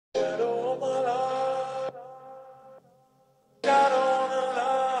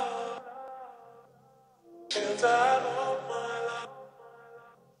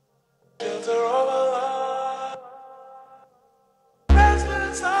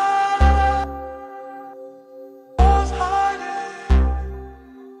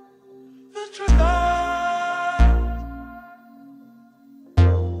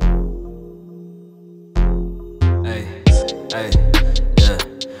Hey, yeah.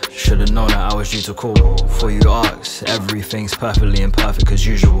 Should've known that I was due to call. Before you ask, everything's perfectly imperfect as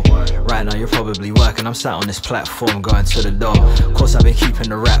usual. Right now you're probably working, I'm sat on this platform going to the door. Of course I've been keeping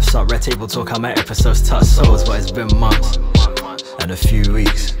the raps up, red table talk, how my episodes touch souls. But it's been months and a few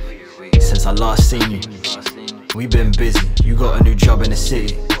weeks since I last seen you. We've been busy, you got a new job in the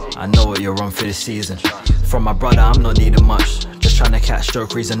city. I know what you're on for this season. From my brother I'm not needing much, just trying to catch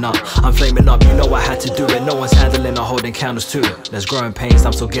stroke reason up. I'm flaming up, you know I had to do it. No one's handling or holding candles to it. There's growing pains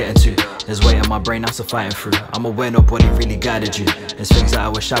I'm still getting to. There's weight in my brain I'm still fighting through. I'm aware nobody really guided you. There's things that I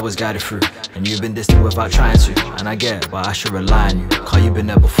wish I was guided through, and you've been distant without trying to. And I get it, but I should rely on you, cause you've been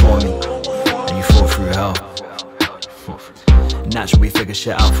there before me, and you fought through hell. Naturally we figure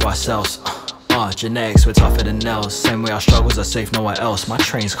shit out for ourselves. Genetics, we're tougher than nails. Same way our struggles are safe nowhere else. My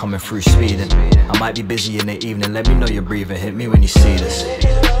train's coming through speeding. I might be busy in the evening, let me know you're breathing. Hit me when you see this.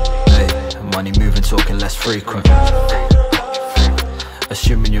 Hey, money moving, talking less frequent.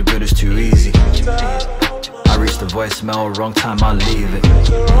 Assuming you're good is too easy. I reached the voicemail, wrong time, I'll leave it.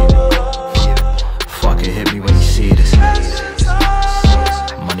 Fuck it, hit me when you see this.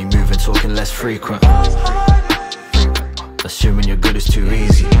 Money moving, talking less frequent. Assuming you're good is too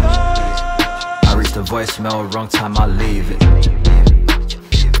easy. I reached the voicemail, wrong time, I'll leave it.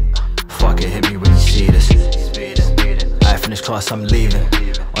 Fuck it, hit me when you see this. I finished class, I'm leaving.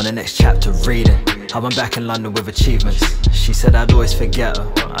 On the next chapter, reading how I'm back in London with achievements. She said I'd always forget her.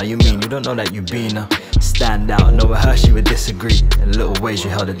 How you mean? You don't know that you been her. Stand out, know with her she would disagree. In little ways you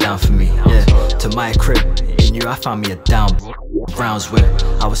held it down for me. Yeah, to my crib, in you I found me a down rounds with.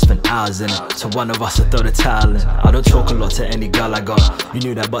 I would spend hours in it. To one of us I throw the towel in. I don't talk a lot to any girl I got. You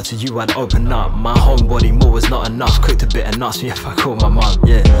knew that, but to you I'd open up. My homebody more was not enough. Cooked a bit and asked me if I called my mum.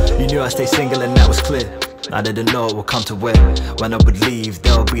 Yeah, you knew I stayed single and that was clear. I didn't know it would come to where when I would leave,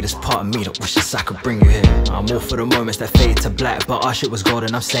 there would be this part of me that wishes I could bring you here. I'm all for the moments that fade to black, but our shit was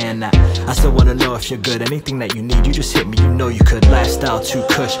golden, I'm saying that. I still wanna know if you're good, anything that you need, you just hit me, you know you could. Lifestyle too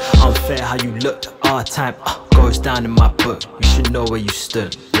cush, unfair how you looked. Our time goes down in my book, you should know where you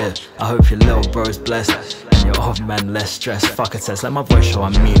stood. Yeah, I hope your little bro's blessed, and your old man less stressed. Fuck a test, let my voice show I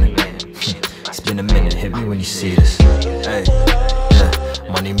mean it. It's been a minute, hit me when you see this. Hey,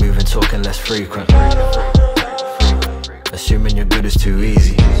 yeah, money moving, talking less frequent. Assuming you're good is too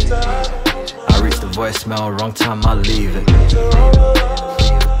easy. I reached the voicemail, wrong time, I'll leave it.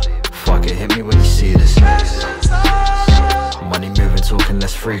 Fuck it, hit me when you see this. Money moving, talking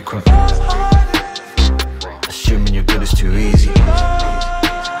less frequent. Assuming you're good is too easy.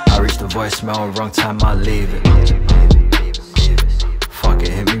 I reached the voicemail, wrong time, I'll leave it. Fuck it,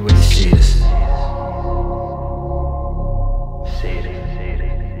 hit me when you see this.